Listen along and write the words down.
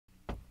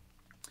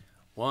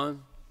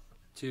1,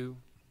 2,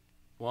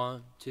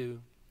 1, 2.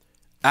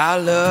 Our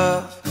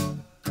love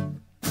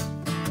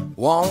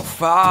won't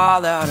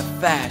fall out of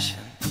fashion.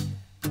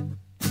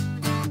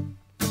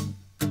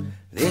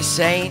 This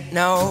ain't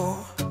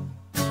no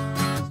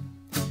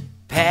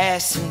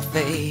passing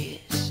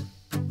phase.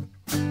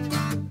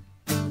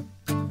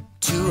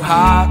 Two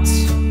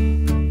hearts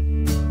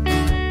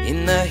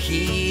in the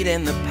heat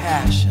and the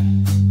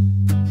passion.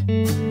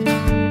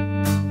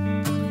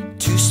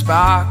 Two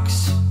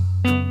sparks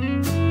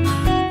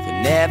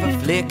that never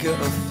flicker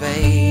or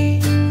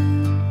fade.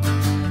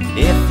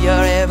 If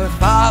you're ever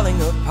falling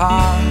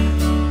apart,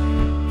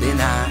 then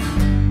I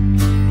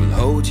will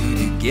hold you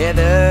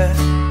together.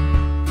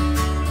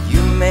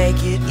 You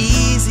make it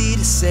easy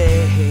to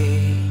say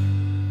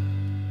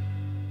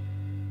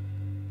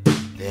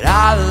that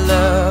our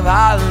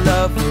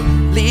love will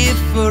live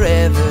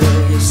forever.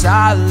 Yes,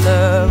 our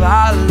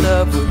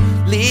love will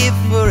live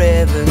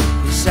forever.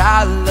 Yes,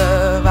 our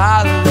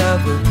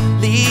love will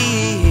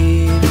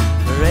live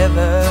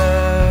forever.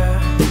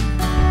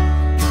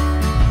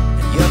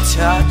 And your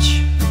touch,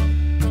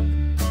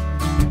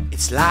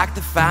 it's like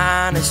the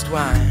finest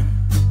wine.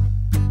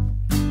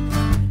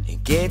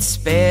 It gets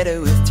better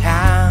with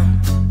time.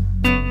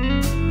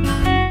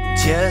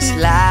 Just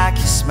like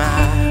your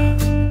smile,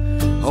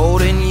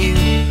 holding you,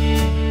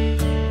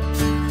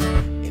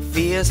 it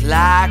feels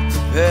like the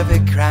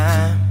perfect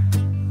crime.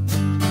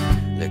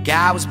 Look,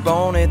 I was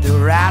born at the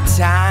right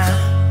time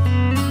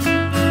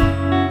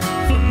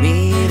for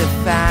me to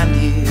find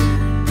you.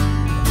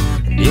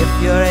 And if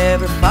you're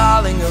ever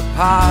falling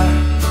apart,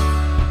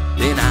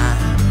 then I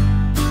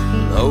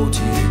will hold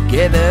you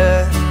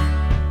together.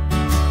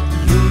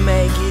 You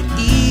make it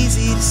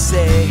easy to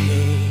say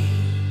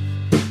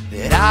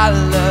that our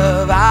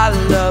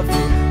love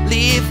will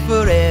live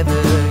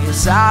forever.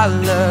 Yes, our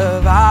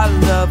love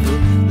will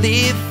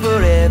live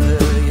forever.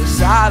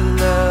 Yes, our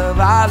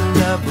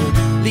love will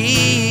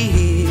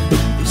live.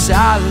 Yes,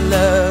 our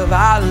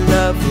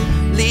love will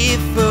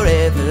live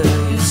forever.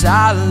 Yes,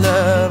 our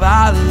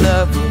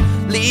love will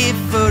live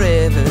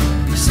forever.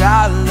 Yes,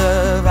 our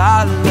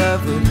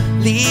love will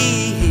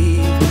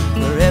live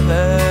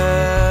forever.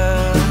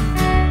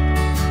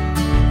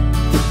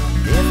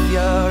 If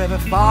you're ever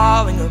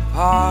falling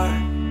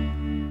apart,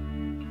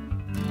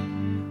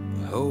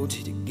 we'll hold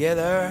you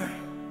together.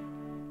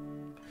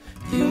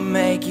 You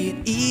make it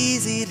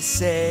easy to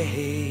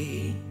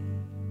say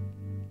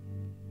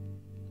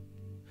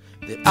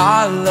that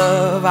our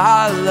love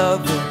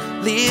will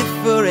live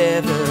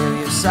forever.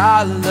 Yes,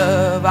 our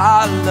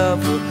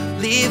love will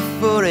live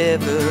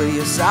forever.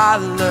 Yes, our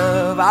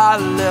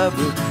love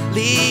will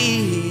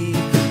live.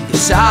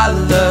 Yes, our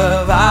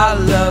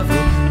love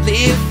will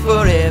live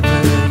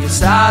forever.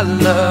 Yes, our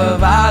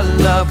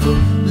love will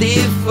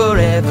live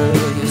forever.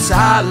 Yes,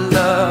 our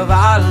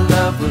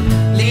love will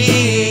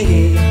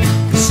live.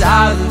 Yes,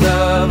 our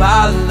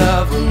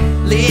love will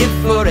live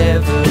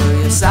forever.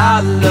 Yes,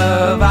 our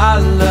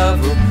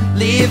love will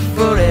live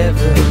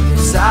forever.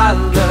 Yes, our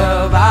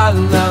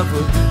love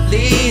will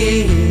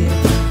live.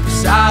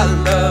 Yes, our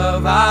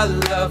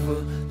love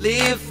will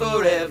live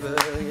forever.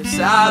 Yes,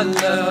 our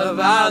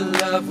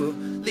love will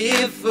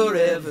live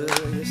forever.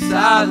 Yes,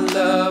 our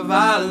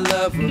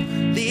love will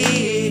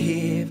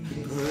live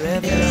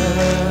forever.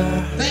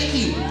 Thank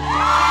you.